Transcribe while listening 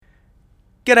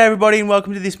G'day everybody and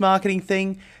welcome to This Marketing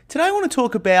Thing. Today I want to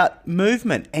talk about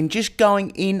movement and just going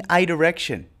in a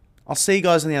direction. I'll see you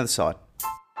guys on the other side.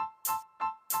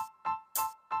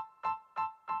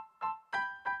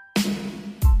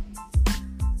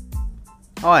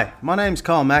 Hi, my name's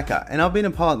Kyle Macker and I've been a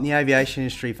pilot in the aviation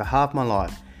industry for half my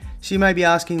life. So you may be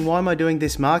asking, why am I doing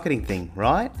this marketing thing,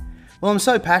 right? Well, I'm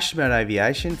so passionate about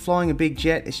aviation. Flying a big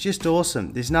jet, it's just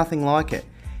awesome. There's nothing like it.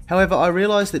 However, I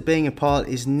realised that being a pilot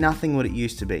is nothing what it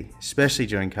used to be, especially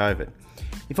during COVID.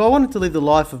 If I wanted to live the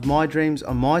life of my dreams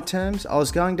on my terms, I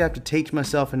was going to have to teach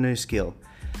myself a new skill.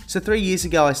 So 3 years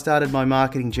ago, I started my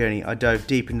marketing journey. I dove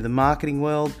deep into the marketing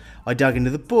world. I dug into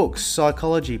the books,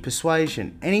 psychology,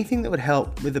 persuasion, anything that would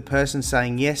help with the person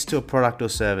saying yes to a product or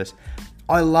service.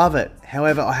 I love it.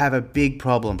 However, I have a big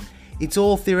problem. It's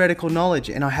all theoretical knowledge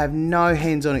and I have no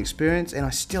hands-on experience and I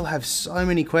still have so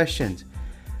many questions.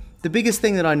 The biggest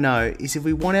thing that I know is if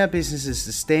we want our businesses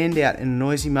to stand out in a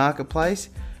noisy marketplace,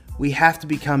 we have to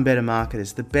become better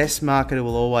marketers. The best marketer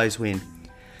will always win.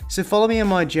 So follow me on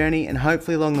my journey and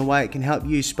hopefully along the way it can help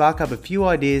you spark up a few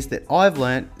ideas that I've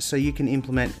learnt so you can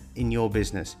implement in your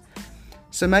business.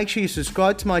 So make sure you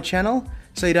subscribe to my channel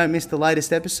so you don't miss the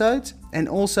latest episodes. And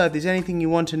also if there's anything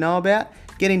you want to know about,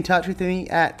 get in touch with me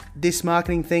at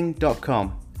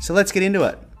thismarketingthing.com. So let's get into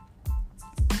it.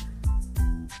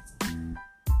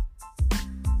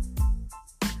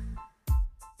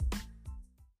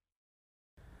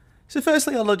 So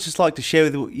firstly, I'd just like to share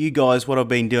with you guys what I've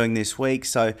been doing this week.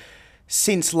 So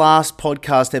since last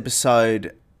podcast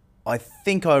episode, I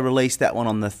think I released that one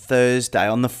on the Thursday.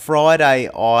 On the Friday,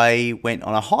 I went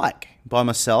on a hike by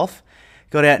myself,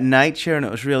 got out in nature, and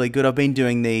it was really good. I've been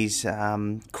doing these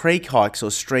creek hikes or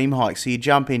stream hikes. So you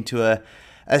jump into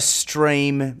a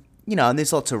stream, and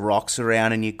there's lots of rocks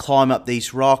around, and you climb up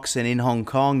these rocks, and in Hong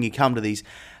Kong, you come to these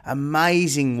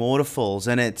amazing waterfalls,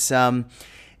 and it's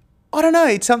I don't know,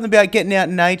 it's something about getting out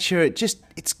in nature.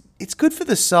 It's good for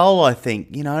the soul, I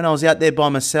think, and I was out there by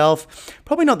myself.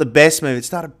 Probably not the best move. It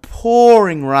started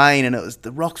pouring rain and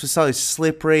the rocks were so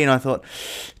slippery and I thought,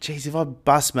 geez, if I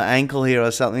bust my ankle here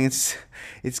or something,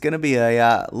 it's going to be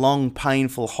a long,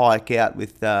 painful hike out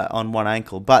with on one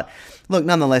ankle. But look,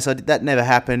 nonetheless, that never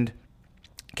happened.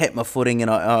 Kept my footing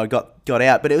and I got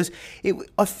out. But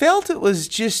I felt it was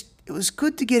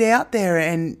good to get out there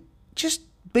and just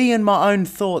be in my own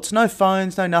thoughts. No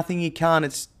phones, no nothing. You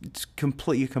can't.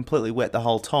 You're completely wet the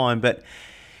whole time. But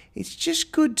it's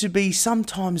just good to be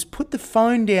sometimes put the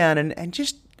phone down and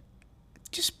just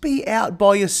be out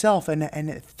by yourself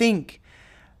and think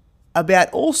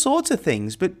about all sorts of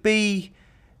things. But be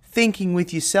thinking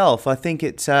with yourself. I think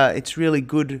it's really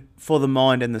good for the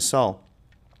mind and the soul.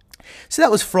 So that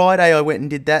was Friday, I went and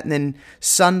did that, and then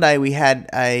Sunday we had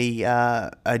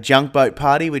a junk boat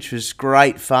party, which was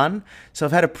great fun. So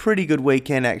I've had a pretty good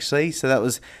weekend actually. So that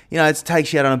was, it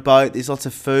takes you out on a boat, there's lots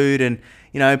of food and,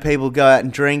 people go out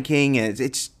and drinking, and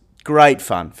it's great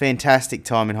fun. Fantastic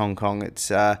time in Hong Kong.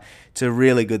 It's a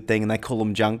really good thing, and they call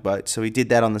them junk boats. So we did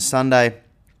that on the Sunday.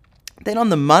 Then on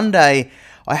the Monday,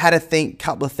 I had a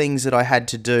couple of things that I had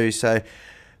to do. So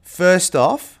first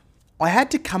off, I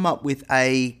had to come up with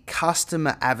a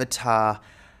customer avatar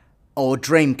or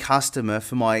dream customer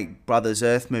for my brother's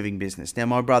earth moving business. Now,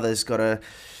 my brother's got a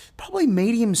probably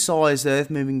medium-sized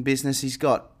earth moving business. He's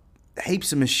got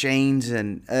heaps of machines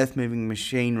and earth moving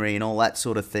machinery and all that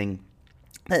sort of thing.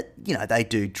 That, they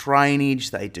do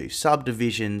drainage, they do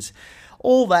subdivisions,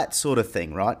 all that sort of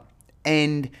thing, right?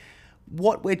 And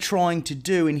what we're trying to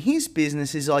do in his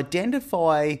business is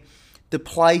identify the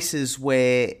places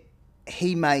where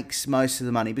he makes most of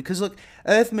the money. Because look,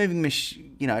 earth moving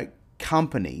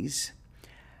companies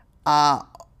are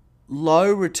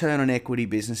low return on equity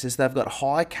businesses. They've got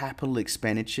high capital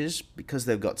expenditures because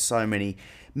they've got so many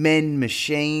men,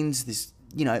 machines, this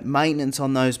maintenance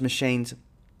on those machines.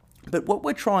 But what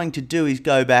we're trying to do is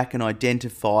go back and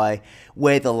identify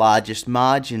where the largest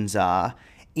margins are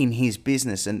in his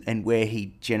business and where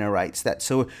he generates that.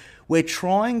 So we're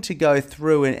trying to go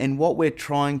through and what we're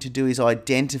trying to do is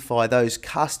identify those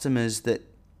customers that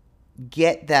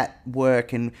get that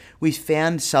work. And we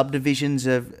found subdivisions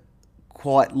of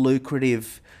quite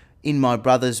lucrative in my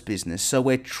brother's business. So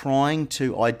we're trying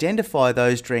to identify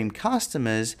those dream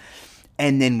customers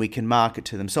and then we can market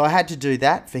to them. So I had to do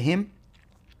that for him.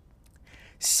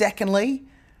 Secondly,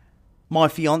 my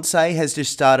fiance has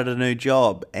just started a new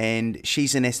job and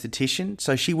she's an esthetician.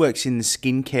 So she works in the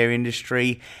skincare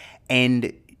industry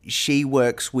and she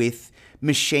works with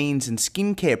machines and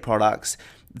skincare products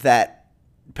that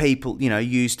people,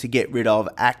 use to get rid of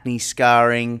acne,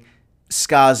 scarring,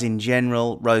 scars in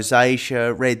general,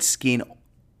 rosacea, red skin,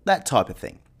 that type of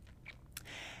thing.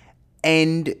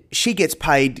 and she gets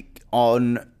paid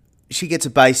on, she gets a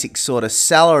basic sort of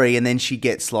salary, and then she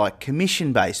gets like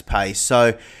commission-based pay.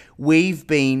 So we've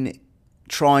been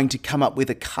trying to come up with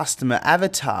a customer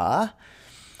avatar,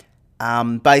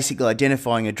 basically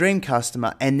identifying a dream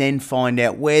customer, and then find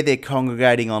out where they're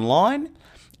congregating online,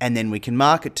 and then we can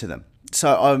market to them.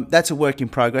 So that's a work in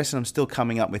progress, and I'm still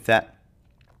coming up with that,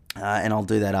 and I'll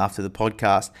do that after the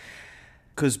podcast,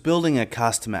 because building a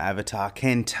customer avatar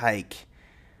can take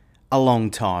a long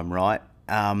time, right?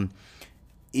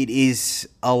 It is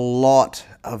a lot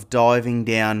of diving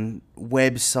down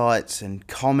websites and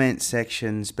comment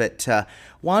sections, but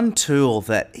one tool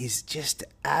that is just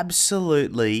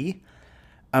absolutely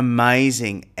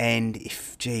amazing, and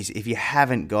if you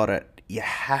haven't got it, you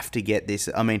have to get this.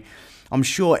 I mean, I'm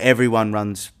sure everyone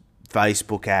runs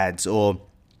Facebook ads or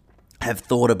have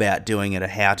thought about doing it or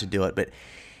how to do it, but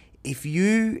if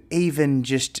you even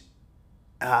just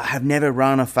have never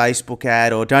run a Facebook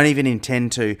ad or don't even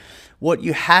intend to, what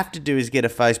you have to do is get a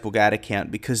Facebook ad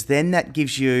account, because then that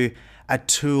gives you a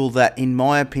tool that, in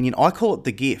my opinion, I call it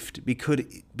the gift,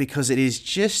 because it is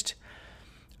just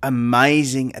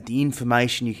amazing at the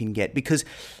information you can get. Because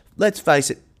let's face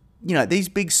it, these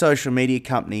big social media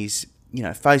companies,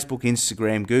 Facebook,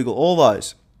 Instagram, Google, all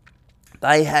those,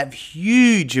 they have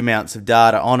huge amounts of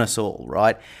data on us all,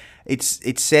 right?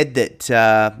 It's said that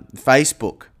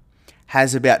Facebook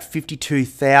has about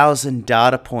 52,000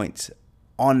 data points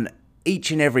on each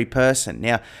and every person.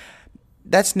 Now,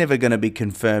 that's never going to be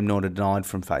confirmed nor denied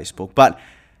from Facebook, but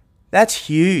that's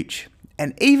huge.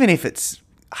 And even if it's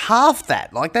half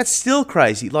that, like, that's still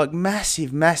crazy, like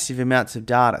massive, massive amounts of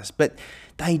data. But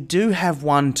they do have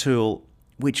one tool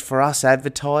which for us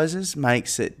advertisers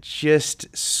makes it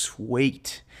just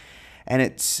sweet. And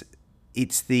it's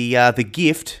the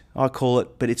gift, I call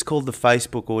it, but it's called the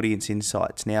Facebook Audience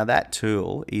Insights. Now, that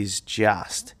tool is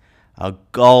just a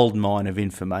gold mine of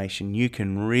information. You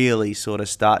can really sort of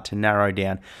start to narrow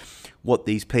down what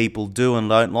these people do and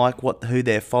don't like, who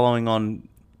they're following on,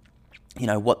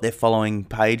 what they're following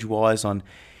page-wise on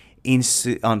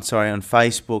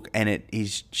Facebook, and it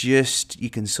is just, you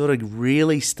can sort of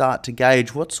really start to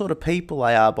gauge what sort of people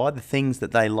they are by the things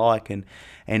that they like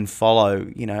and follow.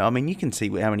 You can see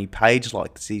how many page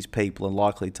likes these people are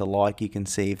likely to like. You can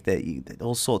see if they're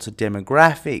all sorts of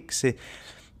demographics.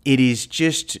 It is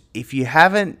just, if you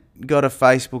haven't got a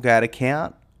Facebook ad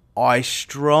account, I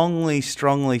strongly,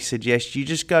 strongly suggest you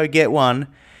just go get one,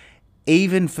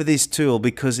 even for this tool,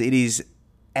 because it is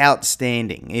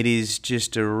outstanding. It is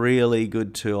just a really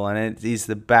good tool, and it is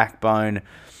the backbone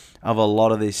of a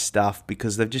lot of this stuff,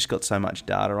 because they've just got so much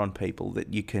data on people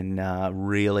that you can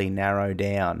really narrow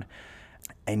down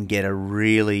and get a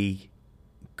really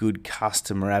good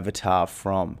customer avatar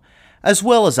from, as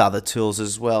well as other tools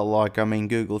as well. Like,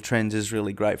 Google Trends is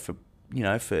really great for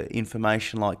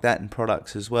information like that and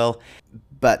products as well.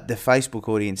 But the Facebook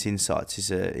Audience Insights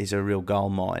is a real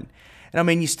gold mine. And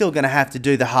you're still going to have to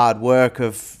do the hard work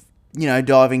of,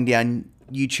 diving down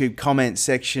YouTube comment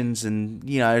sections and,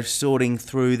 sorting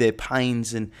through their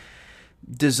pains and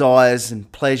desires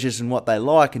and pleasures and what they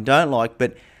like and don't like.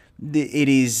 But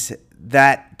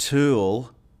that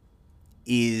tool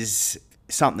is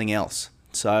something else.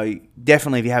 So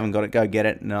definitely, if you haven't got it, go get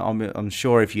it. And I'm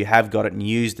sure if you have got it and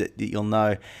used it, that you'll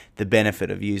know the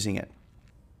benefit of using it.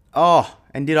 Oh,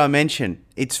 and did I mention,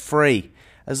 it's free.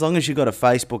 As long as you've got a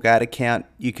Facebook ad account,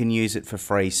 you can use it for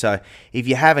free. So if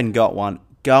you haven't got one,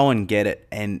 go and get it,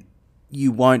 and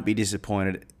you won't be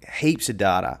disappointed. Heaps of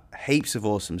data, heaps of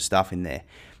awesome stuff in there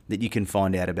that you can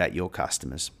find out about your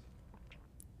customers.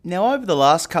 Now, over the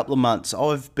last couple of months,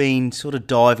 I've been sort of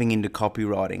diving into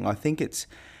copywriting. I think it's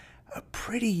a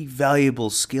pretty valuable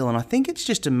skill, and I think it's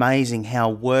just amazing how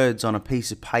words on a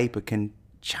piece of paper can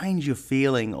change your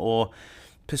feeling or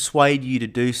persuade you to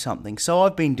do something. So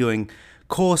I've been doing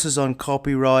courses on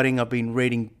copywriting. I've been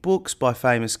reading books by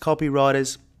famous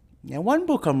copywriters. Now, one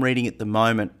book I'm reading at the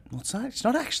moment, it's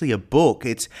not actually a book.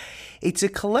 It's a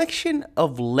collection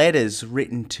of letters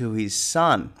written to his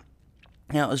son.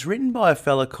 Now, it was written by a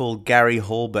fella called Gary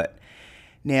Halbert.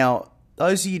 Now,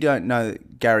 those of you who don't know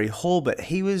Gary Halbert,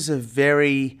 he was a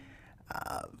very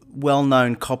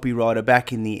well-known copywriter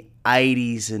back in the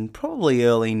 80s and probably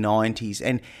early 90s.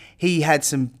 And he had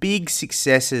some big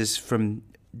successes from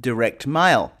direct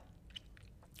mail.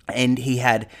 And he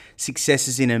had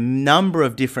successes in a number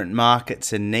of different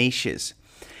markets and niches.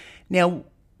 Now,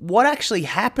 what actually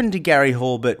happened to Gary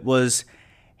Halbert was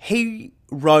he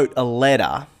wrote a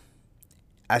letter,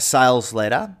 a sales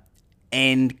letter,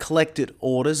 and collected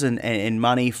orders and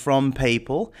money from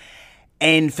people.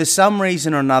 And for some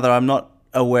reason or another, I'm not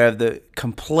aware of the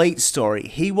complete story.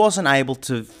 He wasn't able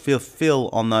to fulfill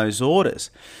on those orders.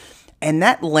 And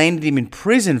that landed him in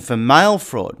prison for mail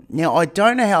fraud. Now, I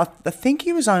don't know how, I think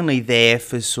he was only there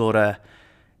for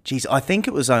I think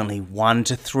it was only 1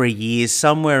 to 3 years,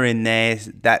 somewhere in there,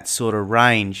 that sort of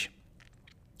range.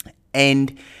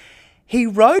 And he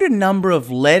wrote a number of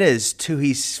letters to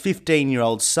his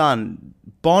 15-year-old son,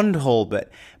 Bond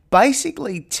Halbert,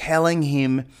 basically telling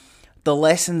him the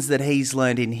lessons that he's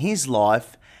learned in his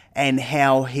life and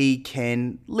how he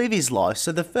can live his life.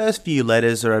 So the first few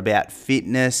letters are about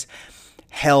fitness,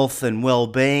 health and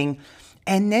well-being,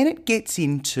 and then it gets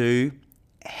into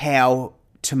how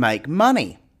to make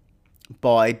money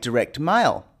by direct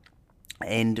mail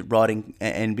and writing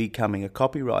and becoming a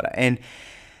copywriter. And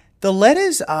the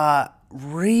letters are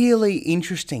really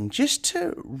interesting just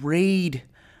to read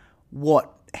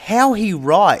how he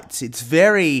writes. It's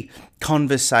very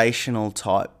conversational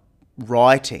type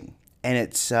writing, and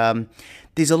it's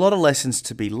there's a lot of lessons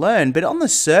to be learned. But on the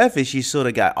surface, you sort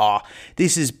of go, "Oh,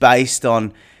 this is based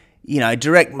on,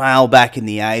 direct mail back in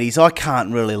the 80s. I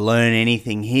can't really learn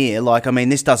anything here.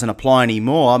 This doesn't apply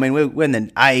anymore. We're in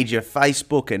the age of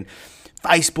Facebook and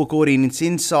Facebook audience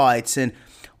insights and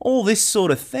all this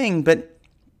sort of thing." But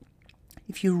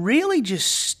if you really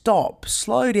just stop,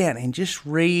 slow down, and just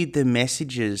read the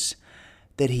messages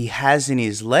that he has in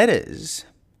his letters,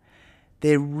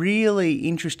 they're really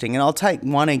interesting. And I'll take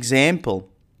one example.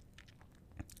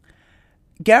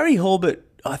 Gary Halbert,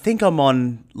 I think I'm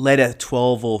on letter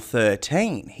 12 or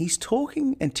 13. He's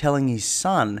talking and telling his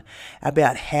son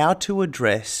about how to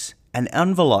address an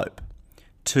envelope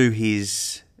to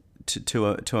his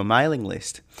to a mailing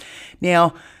list.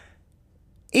 Now,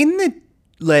 in the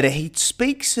letter, he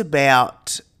speaks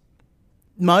about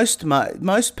most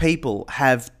people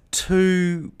have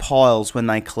 2 piles when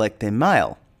they collect their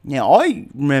mail. Now, I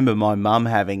remember my mum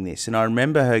having this, and I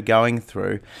remember her going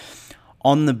through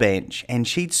on the bench, and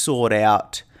she'd sort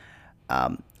out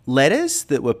letters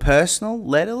that were personal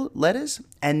letters,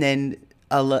 and then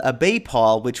a B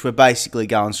pile, which were basically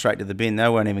going straight to the bin. They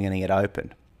weren't even going to get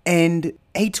opened. And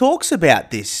he talks about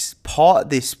this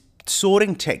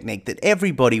sorting technique that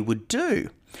everybody would do.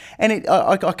 And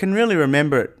I can really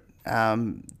remember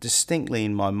it distinctly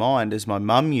in my mind as my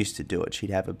mum used to do it. She'd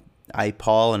have a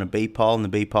pile and a B pile, and the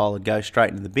B pile would go straight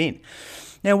into the bin.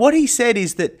 Now, what he said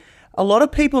is that a lot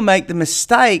of people make the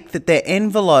mistake that their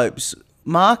envelopes,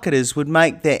 marketers would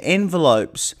make their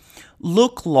envelopes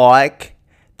look like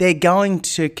they're going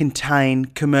to contain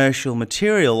commercial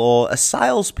material or a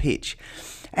sales pitch.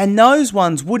 And those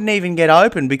ones wouldn't even get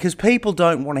open because people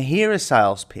don't want to hear a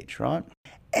sales pitch, right?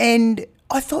 And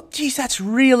I thought, geez, that's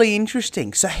really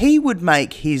interesting. So he would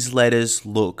make his letters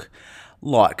look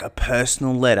like a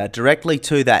personal letter directly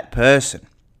to that person.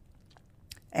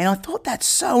 And I thought that's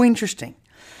so interesting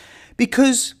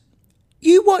because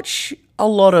you watch a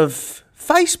lot of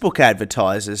Facebook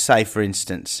advertisers, say for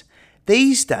instance,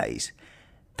 these days,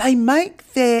 they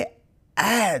make their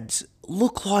ads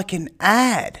look like an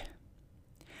ad.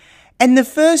 And the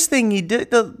first thing you do,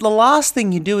 the last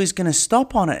thing you do is going to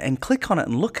stop on it and click on it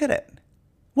and look at it.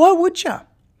 Why would you?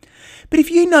 But if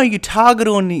you know your target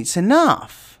audience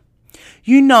enough,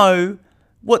 you know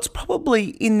what's probably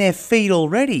in their feed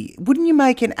already. Wouldn't you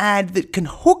make an ad that can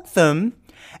hook them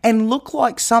and look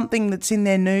like something that's in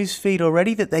their news feed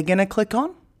already that they're going to click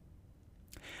on?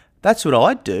 That's what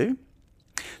I'd do.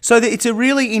 So it's a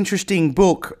really interesting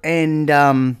book and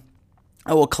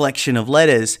a collection of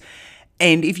letters.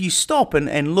 And if you stop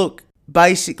and look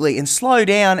basically and slow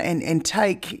down and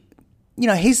take,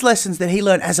 his lessons that he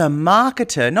learned as a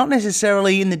marketer, not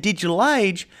necessarily in the digital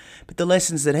age, but the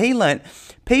lessons that he learned,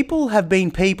 people have been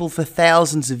people for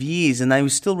thousands of years and they will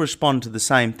still respond to the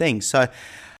same thing. So,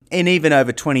 and even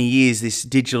over 20 years, this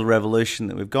digital revolution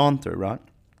that we've gone through, right?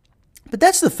 But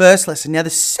that's the first lesson. Now, the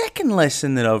second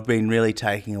lesson that I've been really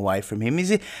taking away from him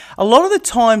is a lot of the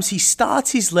times he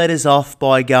starts his letters off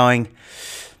by going,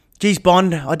 geez,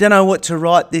 Bond, I don't know what to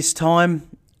write this time,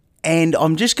 and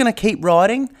I'm just going to keep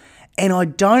writing, and I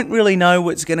don't really know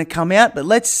what's going to come out, but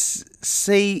let's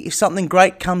see if something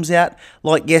great comes out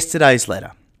like yesterday's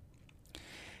letter.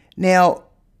 Now,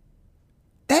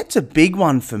 that's a big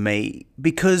one for me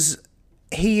because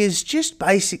he has just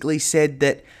basically said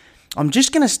that I'm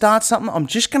just going to start something, I'm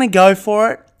just going to go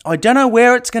for it. I don't know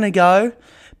where it's going to go,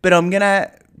 but I'm going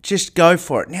to just go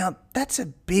for it. Now, that's a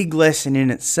big lesson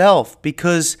in itself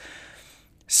because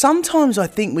sometimes I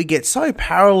think we get so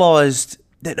paralyzed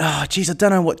that, I don't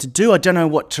know what to do. I don't know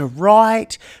what to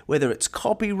write, whether it's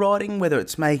copywriting, whether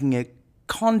it's making a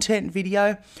content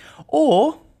video,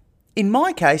 or in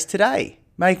my case today,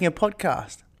 making a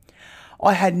podcast.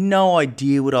 I had no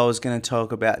idea what I was going to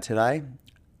talk about today.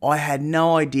 I had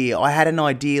no idea. I had an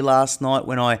idea last night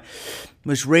when I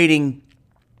was reading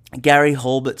Gary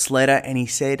Halbert's letter, and he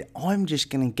said, I'm just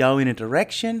going to go in a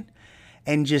direction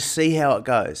and just see how it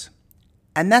goes.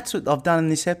 And that's what I've done in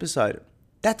this episode.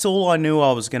 That's all I knew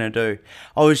I was going to do.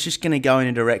 I was just going to go in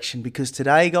a direction because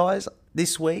today, guys,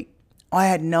 this week, I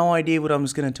had no idea what I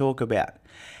was going to talk about.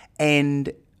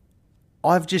 And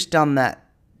I've just done that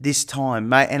this time,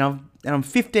 mate, and I'm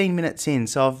 15 minutes in,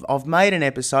 so I've made an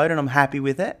episode and I'm happy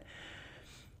with it.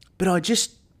 But I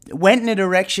just went in a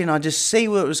direction, I just see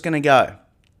where it was going to go.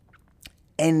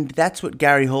 And that's what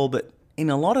Gary Halbert,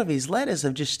 in a lot of his letters,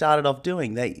 have just started off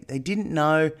doing. They didn't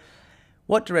know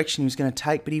what direction he was going to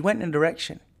take, but he went in a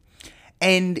direction.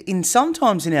 And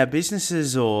sometimes in our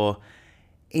businesses or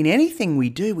in anything we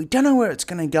do, we don't know where it's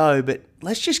going to go, but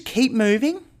let's just keep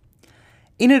moving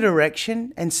in a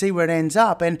direction and see where it ends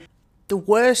up. And the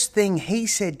worst thing he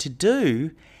said to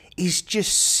do is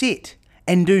just sit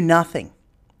and do nothing,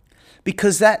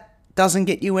 because that doesn't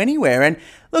get you anywhere. And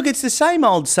look, it's the same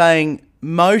old saying,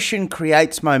 motion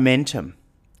creates momentum.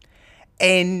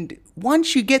 And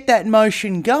once you get that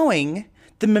motion going,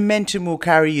 the momentum will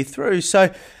carry you through.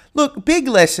 So look, big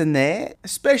lesson there,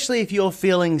 especially if you're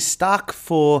feeling stuck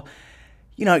for,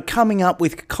 coming up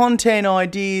with content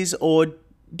ideas or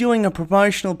doing a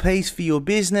promotional piece for your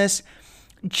business.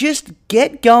 Just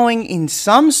get going in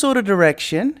some sort of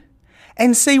direction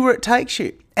and see where it takes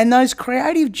you. And those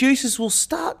creative juices will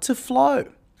start to flow,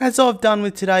 as I've done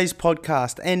with today's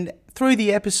podcast. And through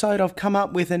the episode, I've come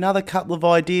up with another couple of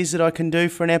ideas that I can do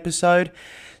for an episode.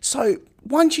 So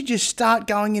once you just start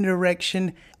going in a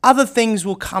direction, other things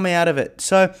will come out of it.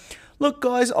 So look,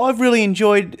 guys, I've really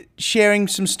enjoyed sharing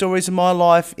some stories of my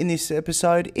life in this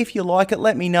episode. If you like it,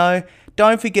 let me know.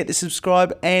 Don't forget to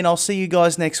subscribe, and I'll see you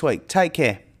guys next week. Take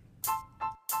care.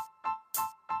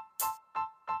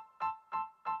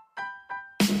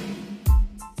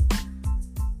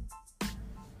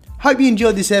 Hope you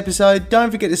enjoyed this episode.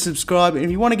 Don't forget to subscribe. And if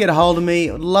you want to get a hold of me,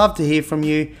 I'd love to hear from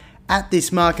you at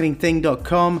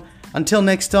thismarketingthing.com. Until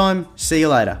next time, see you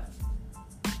later.